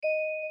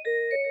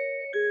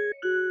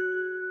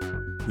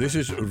This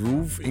is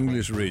RÚV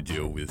English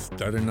Radio with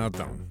Darren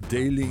Adam,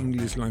 daily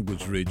English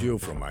language radio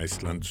from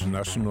Iceland's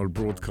national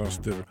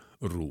broadcaster,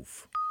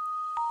 RÚV.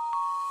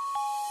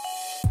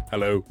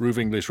 Hello, RÚV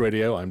English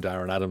Radio. I'm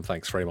Darren Adam.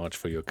 Thanks very much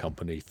for your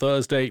company.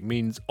 Thursday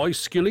means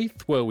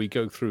AUÐSKILIÐ, where we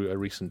go through a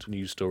recent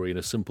news story in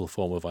a simple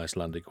form of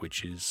Icelandic,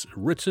 which is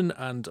written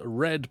and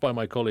read by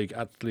my colleague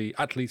Atli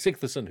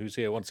Sigthason, who's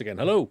here once again.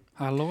 Hello.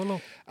 Hello.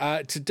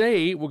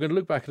 Today, we're going to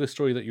look back at a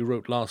story that you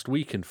wrote last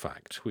week, in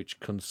fact, which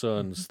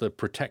concerns the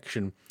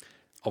protection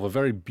of a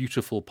very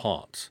beautiful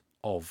part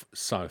of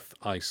South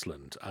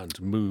Iceland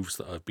and moves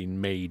that have been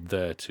made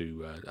there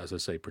to, as I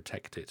say,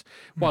 protect it,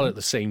 while at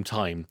the same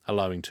time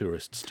allowing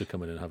tourists to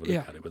come in and have a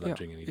look at it without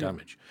doing any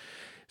damage.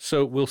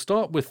 So we'll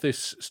start with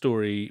this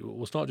story.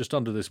 We'll start just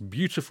under this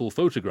beautiful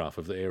photograph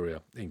of the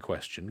area in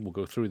question. We'll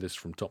go through this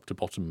from top to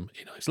bottom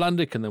in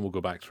Icelandic, and then we'll go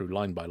back through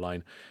line by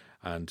line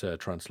and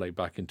translate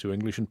back into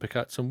English and pick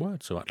out some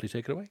words. So Atli,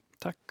 take it away.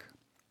 Takk.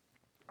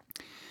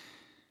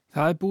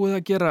 Það búið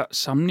að gera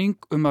samning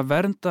að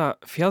vernda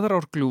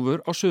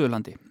Fjaðrárgljúfur á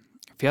Suðurlandi.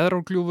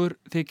 Fjaðrárgljúfur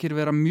þykir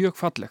vera mjög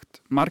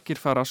fallegt,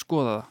 margir fara að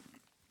skoða það.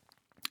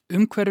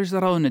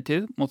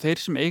 Umhverfisráðuneytið og þeir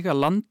sem eiga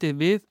landið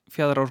við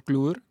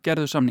Fjaðrárgljúfur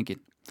gerðu samningin.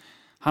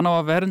 Hann á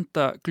að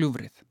vernda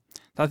gljúfrið.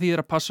 Það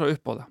þýðir að passa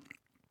upp á það.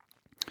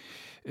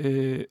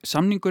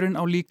 Samningurinn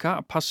á líka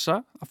að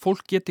passa að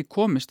fólk geti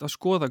komist að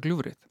skoða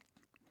gljúfrið.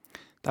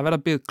 Það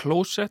verða byggð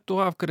klósett og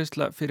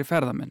afgreiðsla fyrir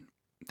ferðamenn.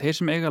 Þeir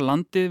sem eiga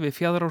landið við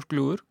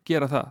Fjaðrárgljúfur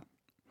gera það.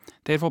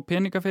 Þeir fá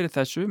peninga fyrir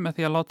þessu með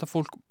því að láta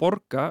fólk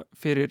borga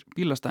fyrir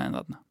bílastæðin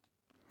þarna.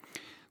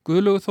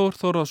 Guðlaugur Þór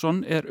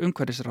Þórðarson er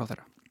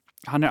umhverfisráðherra.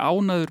 Hann er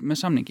ánægður með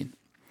samningin.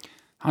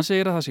 Hann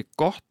segir að það sé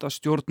gott að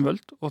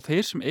stjórnvöld og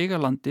þeir sem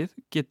eiga landið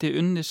geti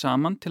unnið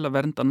saman til að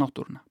vernda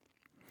náttúruna.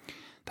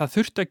 Það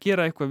þurfti að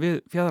gera eitthvað við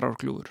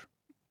Fjaðrárgljúfur.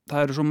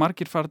 Það eru svo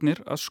margir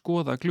farnir að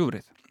skoða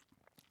gljúfrið.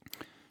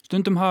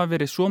 Stundum hafa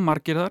verið svo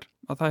margir þar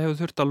að það hefur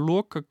þurft að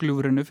loka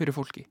gljúfrinu fyrir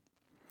fólki.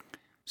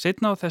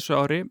 Seinna á þessu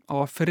ári á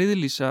að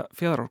friðlýsa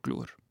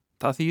Fjaðrárgljúfur.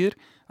 Það þýðir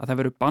að það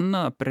verður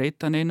bannað að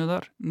breyta neinu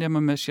þar nema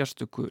með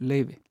sérstöku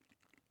leyfi.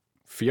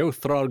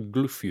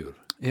 Fjaðrárgljúfur.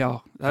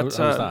 Yeah,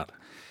 that's How's that?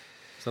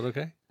 Is that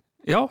okay?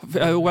 Yeah,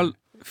 well,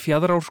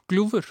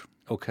 Fjaðrárgljúfur.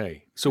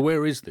 Okay. So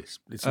where is this?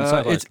 It's in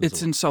South Iceland.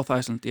 It's in South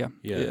Iceland, yeah.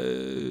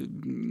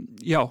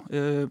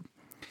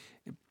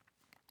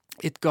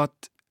 It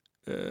got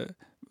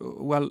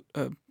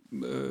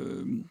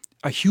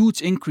a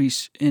huge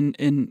increase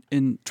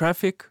in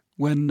traffic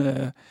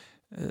when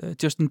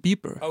Justin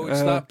Bieber. Oh,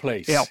 it's that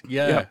place.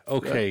 Yeah.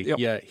 Okay.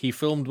 Yeah. He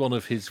filmed one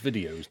of his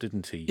videos,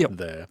 didn't he?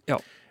 There. Yeah.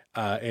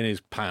 In his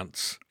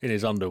pants, in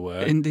his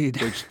underwear. Indeed.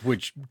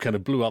 Which kind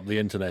of blew up the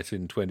internet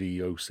in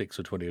 2006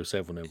 or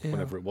 2007, or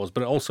whenever it was.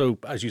 But it also,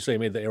 as you say,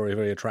 made the area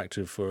very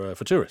attractive for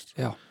tourists.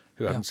 Yeah.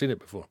 Who hadn't seen it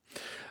before.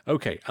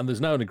 Okay, and there's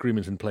now an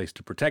agreement in place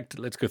to protect it.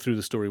 Let's go through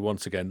the story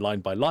once again,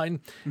 line by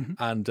line,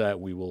 and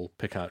we will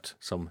pick out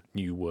some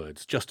new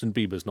words. Justin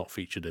Bieber's not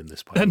featured in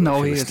this part.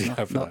 No, he is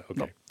not.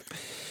 Okay.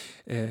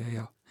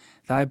 Já.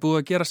 Það búið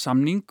að gera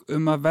samning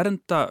að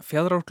vernda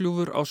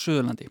Fjaðrárgljúfur á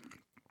Suðurlandi.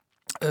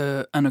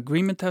 An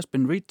agreement has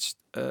been reached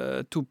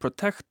to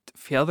protect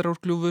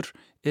Fjaðrárgljúfur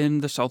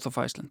in the south of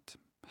Iceland.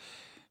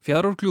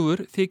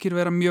 Fjaðrárgljúfur þykir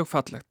vera mjög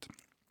fallegt.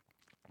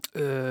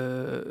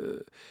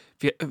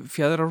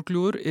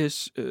 Fjaðrárgljúfur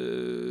is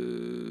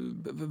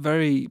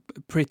very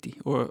pretty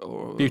or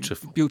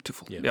beautiful.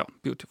 Yeah,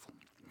 beautiful.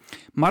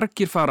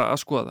 Margir fara að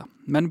skoða.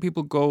 Many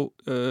people go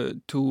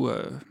to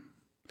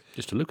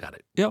just to look at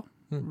it. Yeah,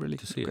 really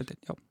to see it.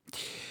 Já.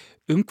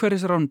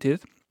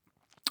 Umhverfisráðuneytið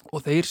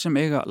og þeir sem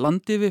eiga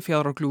landið við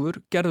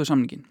Fjaðrárgljúfur gerðu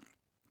samningin.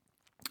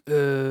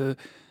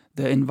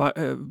 The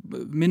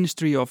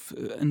Ministry of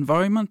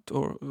Environment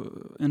or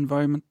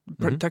Environment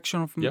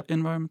Protection of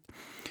Environment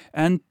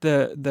and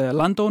the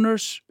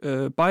landowners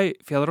by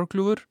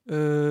Fjaðrárgljúfur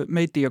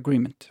made the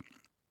agreement.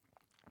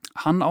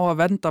 Hann á að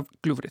vernda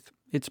gljúfrið.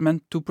 It's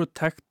meant to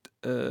protect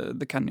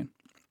the canyon.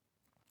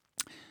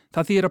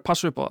 Það þýðir að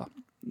passa upp á það.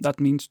 That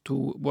means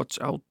to watch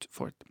out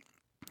for it.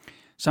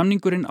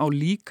 Samningurinn á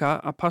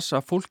líka að passa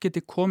að fólk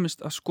geti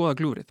komist að skoða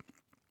gljúfrið.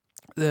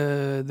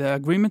 The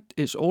agreement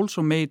is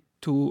also made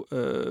to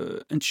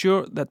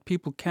ensure that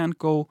people can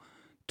go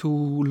to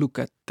look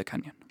at the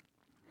canyon.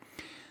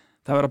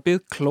 Það verða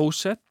byggð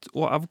klósett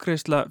og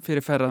afgreiðsla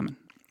fyrir ferðamenn.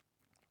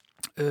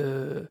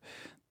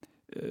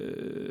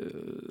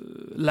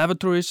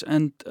 Lavatories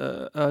and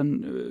a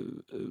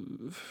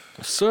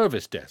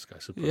service desk,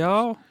 I suppose.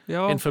 Já.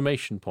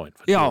 Information point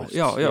for tourists.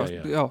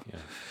 Já.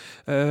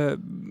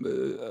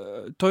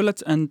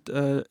 Toilets and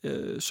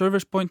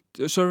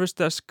service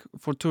desk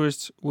for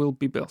tourists will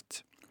be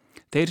built.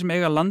 Þeir sem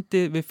eiga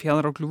landið við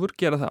Fjaðrárgljúfur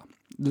gera það.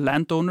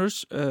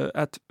 Landowners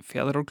at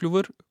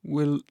Fjaðrárgljúfur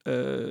will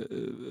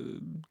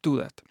do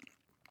that.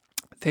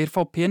 Þeir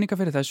fá peninga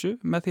fyrir þessu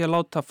með því að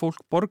láta fólk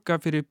borga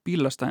fyrir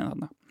bílastæðin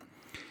þarna.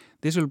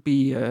 This will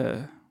be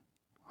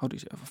how do you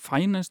say,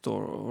 financed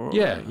or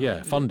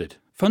funded.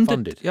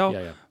 Funded.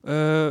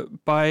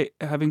 By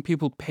having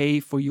people pay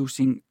for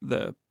using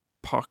the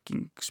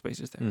parking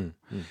spaces there.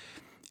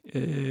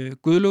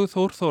 Guðlaugur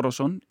Þór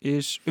Þórðarson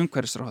is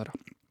umhverfisráðherra.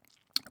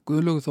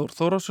 Guðlaugur Þór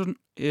Þórðarson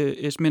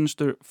is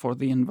Minister for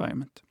the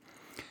Environment.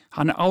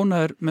 Hann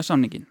ánægður með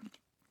samningin.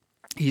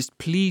 He's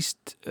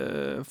pleased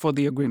for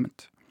the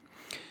agreement.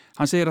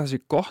 Hann segir að það sé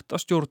gott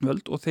að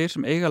stjórnvöld og þeir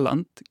sem eiga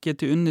land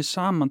geti unnið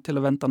saman til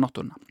að vernda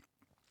náttúruna.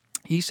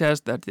 He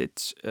says that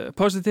it's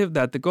positive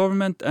that the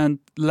government and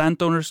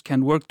landowners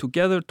can work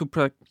together to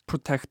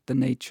protect the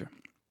nature.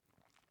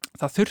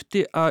 Það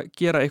þurfti að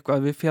gera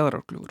eitthvað við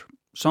Fjaðrárgljúfur.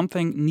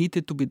 Something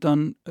needed to be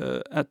done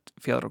at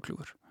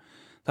Fjaðrárgljúfur.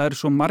 Það eru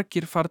svo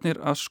margir farnir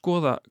að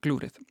skoða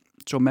gljúfrið.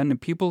 So many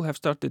people have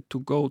started to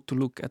go to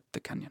look at the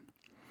canyon.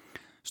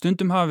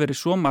 Stundum hafa verið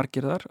svo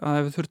margir þar að það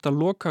hefur þurft að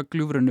loka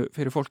gljúfrinu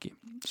fyrir fólki.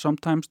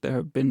 Sometimes there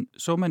have been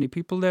so many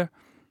people there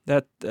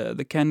that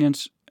the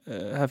canyons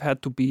have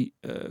had to be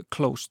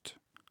closed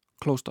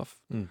off.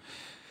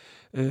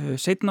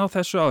 Seinna á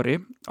þessu ári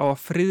á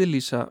að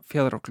friðlýsa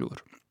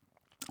Fjaðrárgljúfur.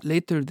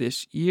 Later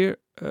this year,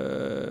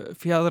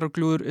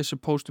 Fjaðrárgljúfur is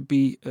supposed to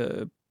be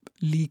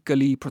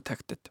legally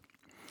protected.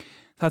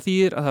 Það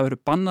þýðir að það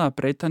verður bannað að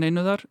breyta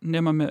neinu þar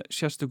nema með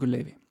sérstöku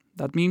leyfi.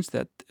 That means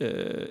that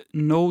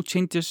no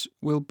changes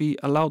will be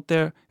allowed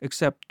there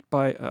except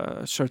by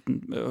a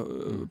certain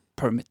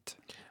permit.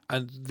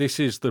 And this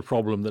is the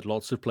problem that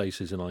lots of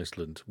places in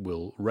Iceland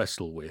will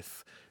wrestle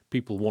with.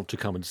 People want to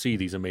come and see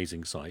these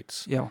amazing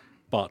sites,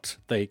 but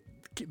they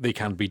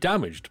can be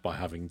damaged by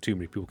having too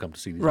many people come to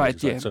see these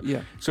amazing sites.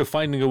 So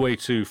finding a way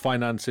to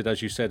finance it,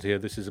 as you said here,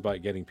 this is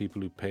about getting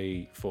people who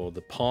pay for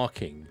the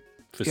parking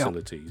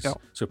facilities.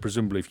 So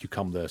presumably if you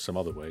come there some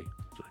other way.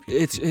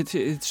 It's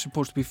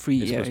supposed to be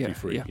free. It's supposed to be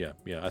free, yeah.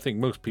 I think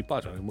most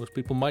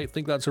people might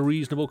think that's a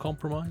reasonable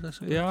compromise, I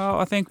suppose. Yeah,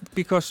 I think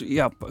because,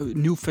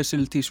 new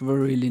facilities were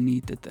really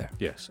needed there.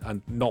 Yes,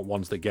 and not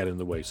ones that get in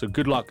the way. So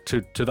good luck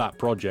to that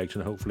project,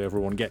 and hopefully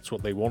everyone gets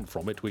what they want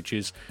from it, which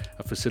is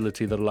a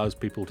facility that allows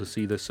people to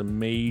see this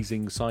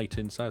amazing site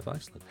in South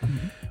Iceland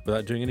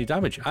without doing any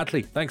damage.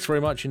 Atli, thanks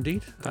very much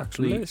indeed.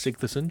 Atli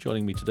Sigthason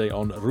joining me today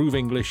on RÚV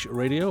English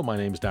Radio. My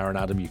name's Darren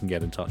Adam. You can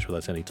get in touch with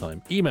us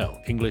anytime.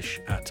 Email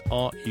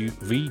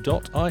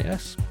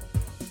english@ruv.is.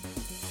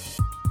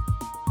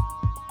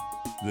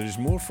 There is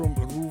more from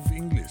RÚV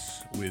English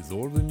with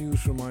all the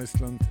news from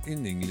Iceland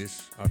in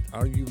English at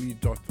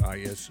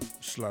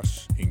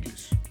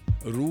ruv.is/English.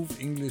 RÚV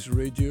English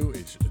Radio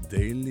is a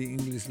daily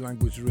English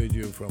language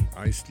radio from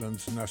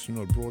Iceland's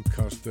national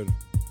broadcaster,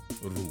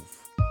 RÚV.